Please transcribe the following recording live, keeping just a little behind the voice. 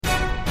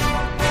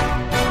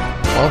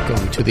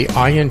Welcome to the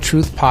Iron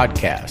Truth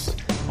Podcast.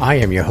 I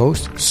am your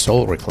host,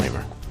 Soul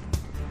Reclaimer.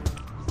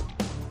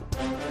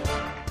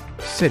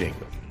 Sitting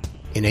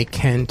in a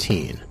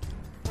canteen,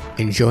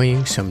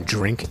 enjoying some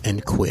drink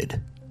and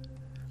quid,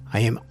 I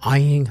am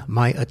eyeing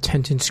my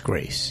attendant's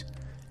Grace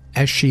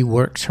as she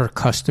works her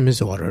customers'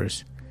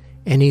 orders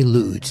and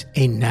eludes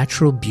a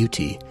natural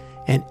beauty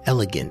and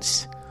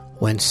elegance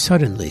when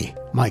suddenly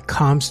my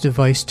comms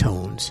device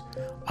tones.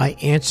 I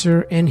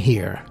answer and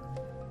hear,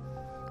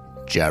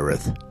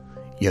 "Jareth,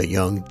 you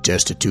young,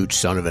 destitute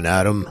son of an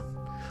Adam.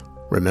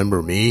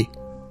 Remember me?"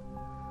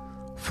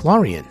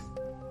 "Florian,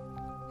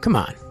 come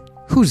on.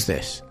 Who's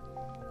this?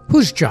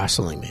 Who's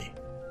jostling me?"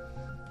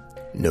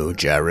 "No,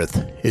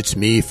 Jareth. It's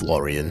me,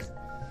 Florian."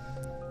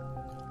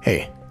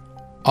 "Hey,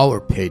 our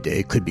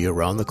payday could be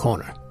around the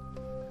corner.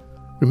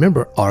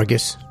 Remember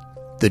Argus,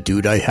 the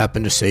dude I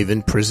happened to save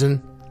in prison?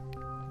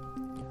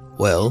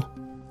 Well,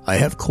 I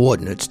have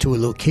coordinates to a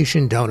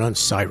location down on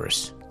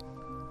Cyrus.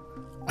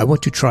 I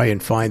want to try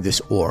and find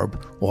this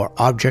orb or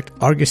object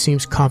Argus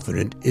seems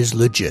confident is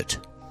legit.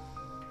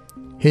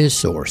 His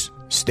source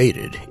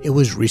stated it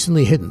was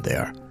recently hidden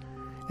there,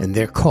 and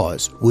their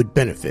cause would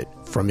benefit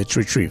from its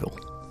retrieval."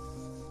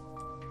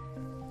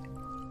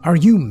 "Are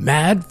you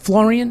mad,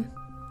 Florian?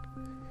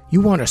 You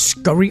want to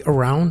scurry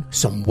around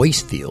some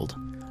waste field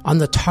on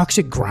the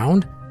toxic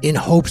ground in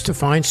hopes to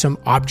find some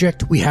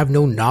object we have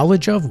no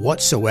knowledge of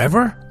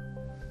whatsoever?"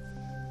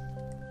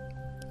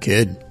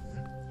 "Kid,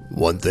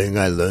 one thing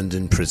I learned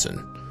in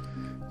prison.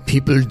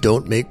 People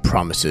don't make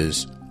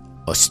promises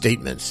or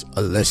statements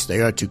unless they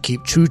are to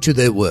keep true to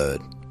their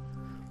word.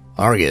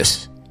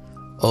 Argus,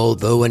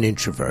 although an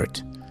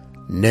introvert,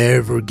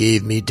 never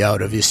gave me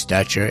doubt of his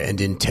stature and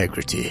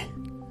integrity.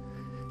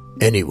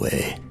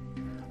 Anyway,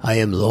 I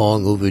am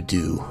long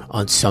overdue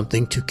on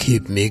something to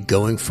keep me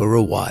going for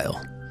a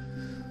while,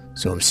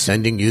 so I'm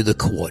sending you the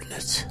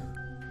coordinates.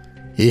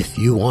 If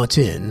you want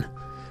in,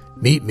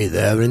 meet me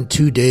there in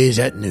 2 days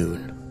at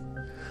noon.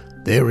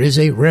 There is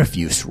a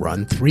refuse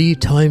run 3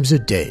 times a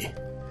day.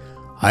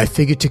 I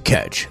figured to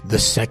catch the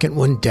second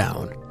one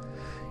down.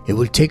 It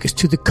will take us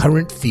to the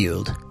current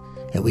field,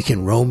 and we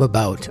can roam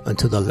about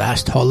until the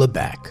last hauler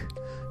back,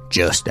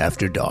 just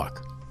after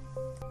dark."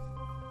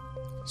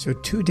 So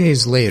 2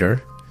 days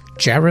later,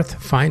 Jareth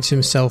finds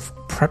himself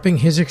prepping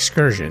his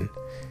excursion,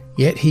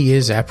 yet he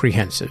is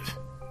apprehensive.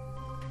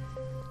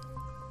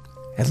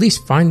 At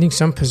least finding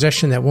some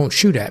possession that won't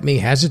shoot at me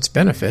has its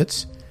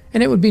benefits,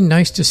 and it would be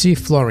nice to see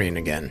Florian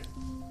again.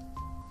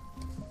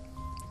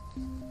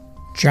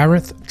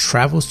 Jareth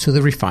travels to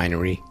the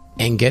refinery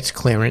and gets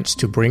clearance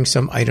to bring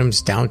some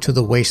items down to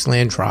the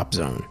wasteland drop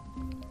zone.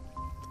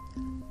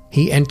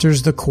 He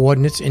enters the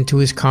coordinates into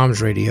his comms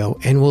radio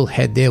and will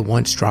head there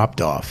once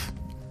dropped off.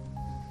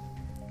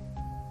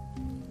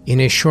 In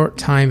a short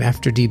time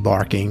after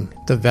debarking,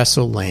 the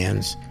vessel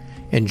lands,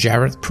 and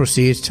Jareth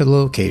proceeds to the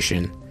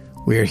location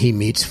where he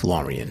meets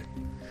Florian.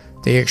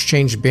 They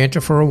exchange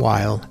banter for a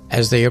while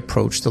as they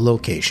approach the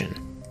location.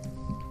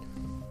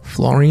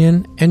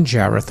 Florian and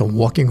Jareth are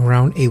walking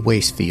around a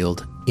waste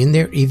field in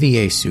their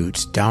EVA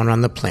suits down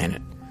on the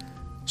planet,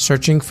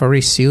 searching for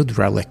a sealed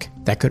relic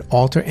that could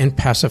alter and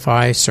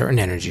pacify certain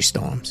energy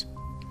storms.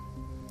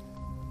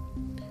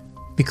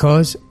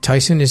 Because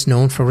Tyson is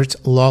known for its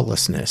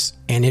lawlessness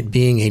and it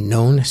being a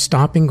known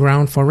stomping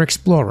ground for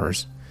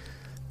explorers,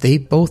 they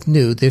both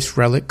knew this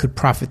relic could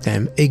profit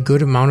them a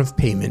good amount of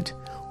payment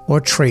or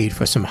trade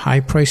for some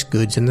high-priced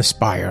goods in the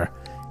Spire,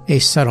 a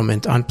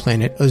settlement on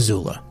planet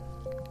Azula.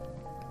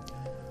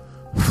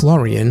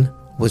 Florian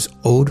was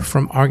owed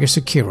from Argus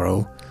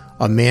Akiro,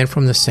 a man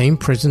from the same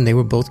prison they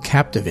were both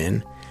captive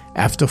in,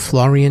 after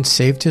Florian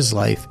saved his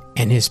life,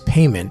 and his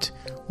payment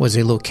was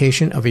a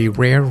location of a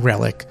rare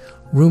relic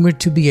rumored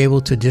to be able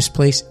to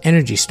displace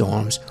energy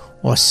storms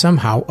or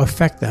somehow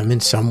affect them in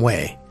some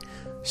way.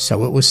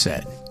 So it was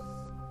said.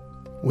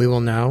 We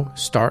will now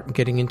start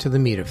getting into the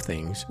meat of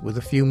things with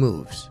a few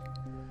moves.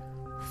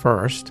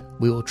 First,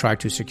 we will try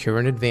to secure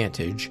an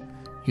advantage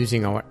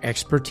using our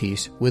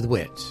expertise with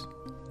wits.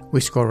 We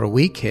score a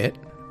weak hit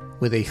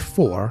with a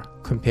 4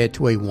 compared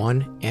to a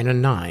 1 and a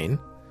 9,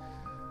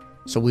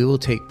 so we will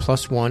take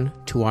 +1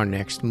 to our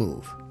next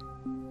move.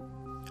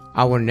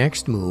 Our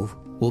next move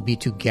will be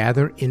to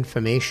gather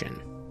information.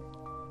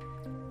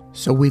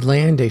 So we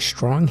land a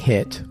strong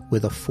hit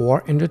with a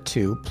 4 and a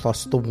 2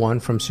 plus the 1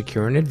 from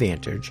secure an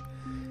advantage,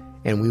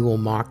 and we will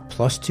mark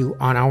 +2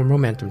 on our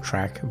momentum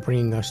track,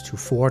 bringing us to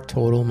 4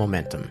 total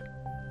momentum.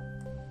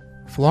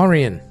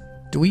 Florian,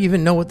 do we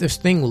even know what this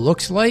thing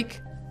looks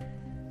like?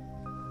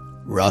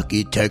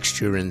 "Rocky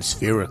texture and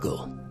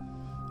spherical.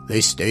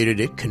 They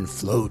stated it can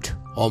float,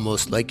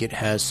 almost like it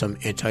has some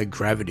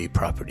anti-gravity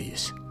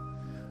properties.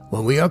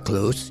 When we are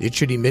close, it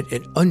should emit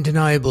an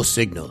undeniable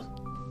signal."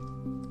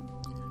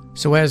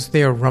 So as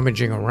they are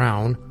rummaging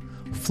around,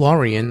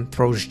 Florian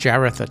throws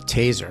Jareth a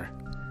taser.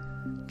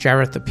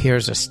 Jareth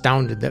appears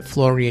astounded that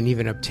Florian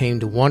even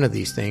obtained one of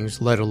these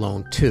things, let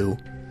alone 2.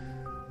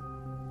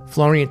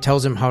 Florian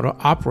tells him how to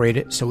operate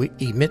it so it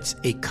emits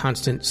a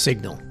constant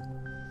signal.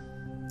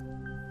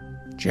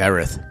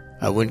 "Jareth,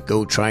 I wouldn't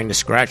go trying to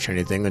scratch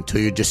anything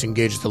until you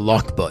disengage the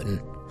lock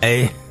button.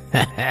 Hey.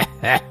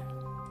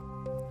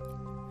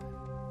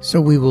 So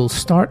we will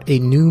start a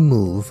new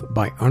move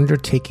by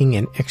undertaking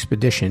an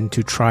expedition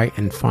to try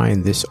and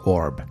find this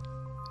orb.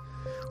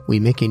 We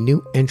make a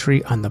new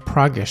entry on the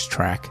progress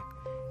track,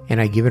 and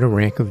I give it a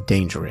rank of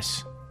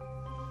dangerous.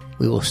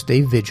 We will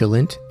stay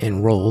vigilant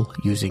and roll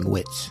using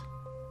wits.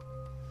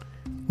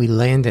 We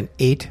land an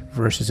 8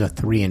 versus a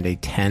 3 and a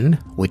 10,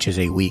 which is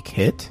a weak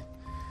hit.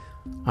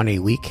 On a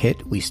weak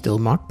hit, we still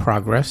mark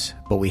progress,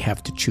 but we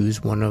have to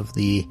choose one of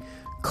the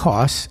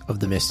costs of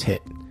the missed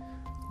hit.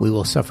 We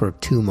will suffer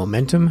 2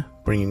 momentum,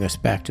 bringing us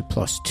back to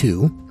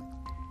 +2.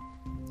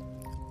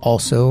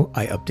 Also,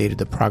 I updated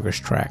the progress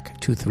track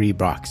to 3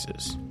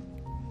 boxes.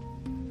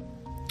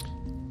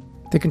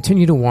 They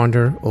continue to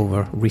wander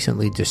over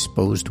recently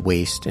disposed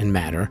waste and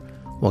matter,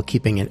 while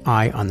keeping an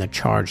eye on the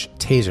charged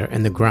taser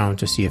and the ground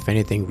to see if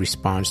anything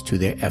responds to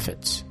their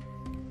efforts.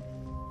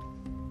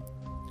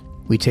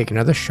 We take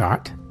another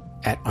shot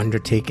at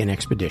undertake an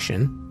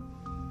expedition.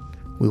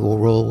 We will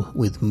roll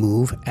with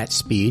move at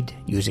speed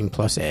using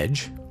plus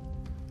edge.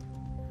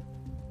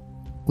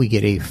 We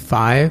get a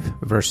 5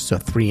 versus a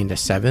 3 and a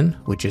 7,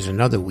 which is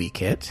another weak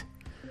hit.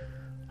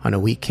 On a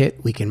weak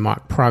hit, we can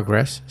mark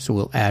progress, so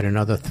we'll add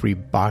another 3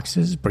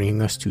 boxes,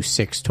 bringing us to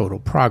 6 total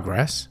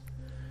progress.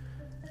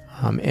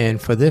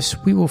 And for this,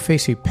 we will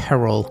face a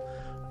peril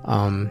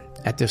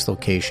at this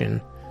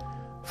location.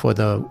 For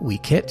the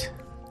weak hit,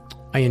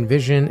 I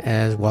envision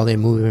as while they're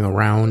moving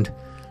around,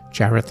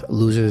 Jareth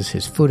loses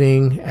his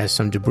footing as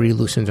some debris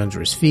loosens under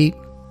his feet.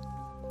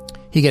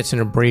 He gets an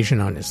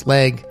abrasion on his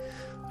leg.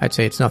 I'd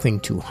say it's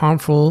nothing too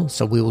harmful,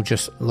 so we will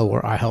just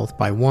lower our health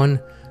by 1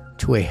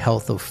 to a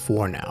health of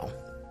 4 now.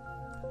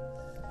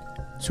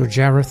 So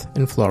Jareth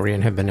and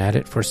Florian have been at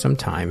it for some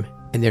time,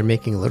 and they're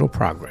making little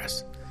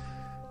progress.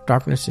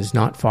 Darkness is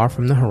not far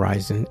from the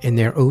horizon, and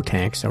their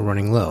O-tanks are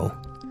running low.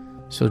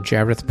 So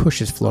Jareth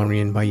pushes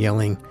Florian by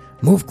yelling,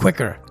 "Move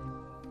quicker!"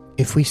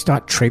 If we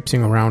start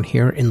traipsing around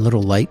here in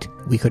little light,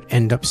 we could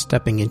end up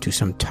stepping into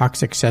some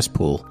toxic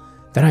cesspool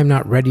that I'm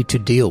not ready to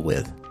deal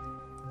with.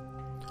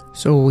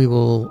 So we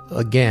will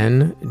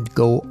again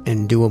go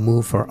and do a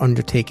move for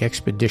Undertake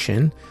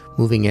Expedition,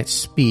 moving at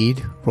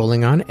speed,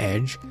 rolling on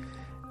edge,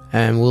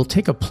 and we'll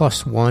take a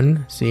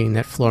 +1, seeing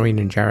that Florian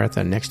and Jareth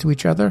are next to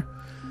each other.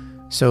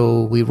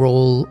 So we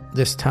roll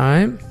this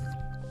time,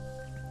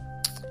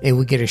 and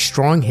we get a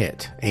strong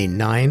hit, a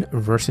 9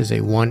 versus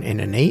a 1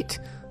 and an 8.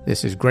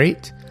 This is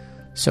great.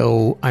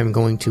 So I'm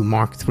going to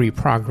mark 3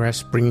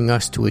 progress, bringing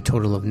us to a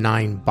total of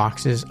 9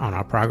 boxes on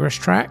our progress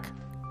track.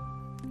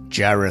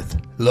 Jareth,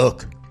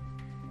 look.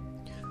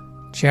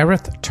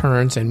 Jareth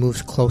turns and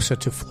moves closer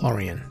to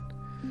Florian,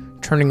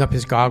 turning up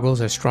his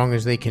goggles as strong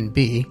as they can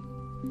be.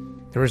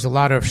 There is a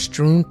lot of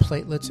strewn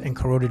platelets and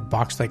corroded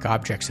box-like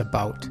objects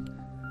about.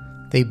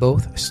 They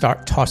both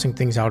start tossing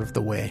things out of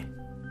the way.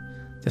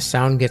 The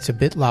sound gets a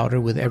bit louder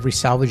with every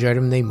salvage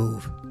item they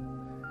move.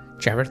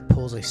 Jareth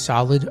pulls a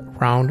solid,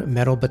 round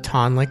metal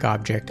baton-like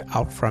object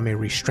out from a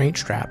restraint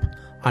strap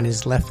on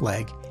his left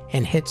leg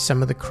and hits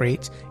some of the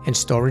crates and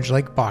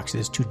storage-like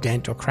boxes to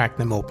dent or crack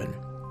them open.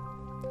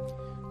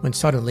 When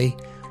suddenly,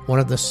 one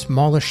of the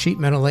smaller sheet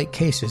metal-like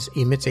cases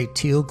emits a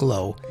teal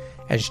glow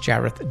as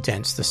Jareth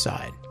dents the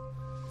side.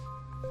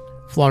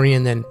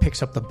 Florian then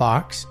picks up the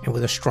box, and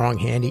with a strong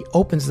hand, he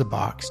opens the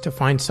box to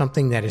find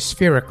something that is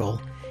spherical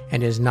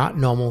and is not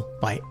normal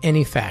by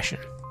any fashion.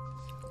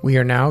 We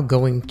are now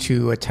going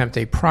to attempt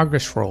a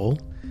progress roll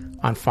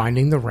on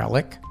finding the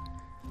relic.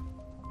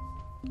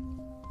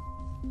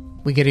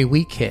 We get a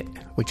weak hit,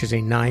 which is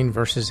a 9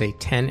 versus a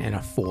 10 and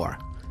a 4.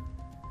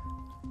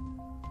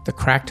 The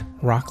cracked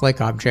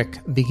rock-like object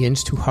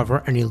begins to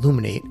hover and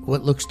illuminate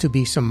what looks to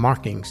be some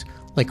markings,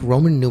 like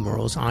Roman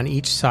numerals on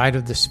each side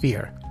of the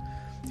sphere.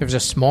 There's a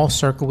small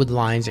circle with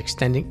lines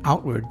extending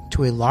outward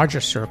to a larger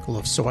circle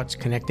of sorts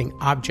connecting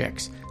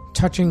objects,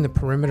 touching the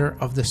perimeter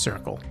of the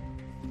circle.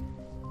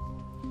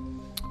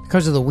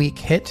 Because of the weak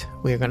hit,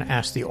 we are going to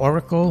ask the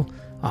Oracle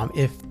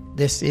if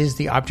this is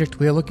the object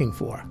we are looking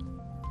for.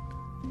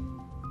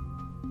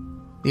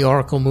 The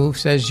Oracle move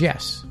says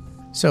yes.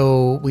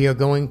 So we are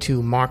going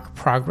to mark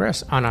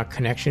progress on our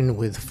connection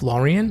with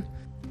Florian,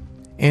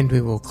 and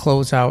we will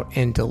close out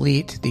and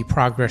delete the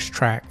progress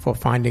track for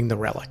finding the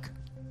relic.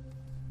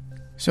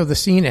 So the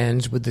scene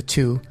ends with the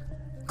two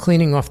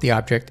cleaning off the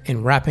object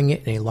and wrapping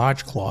it in a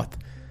large cloth.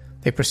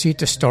 They proceed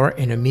to store it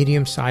in a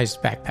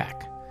medium-sized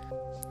backpack.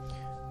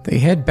 They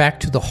head back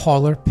to the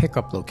hauler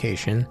pickup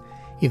location,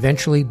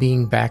 eventually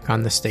being back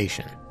on the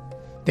station.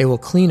 They will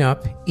clean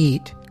up,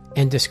 eat,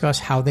 and discuss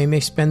how they may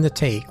spend the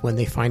take when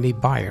they find a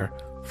buyer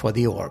for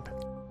the orb.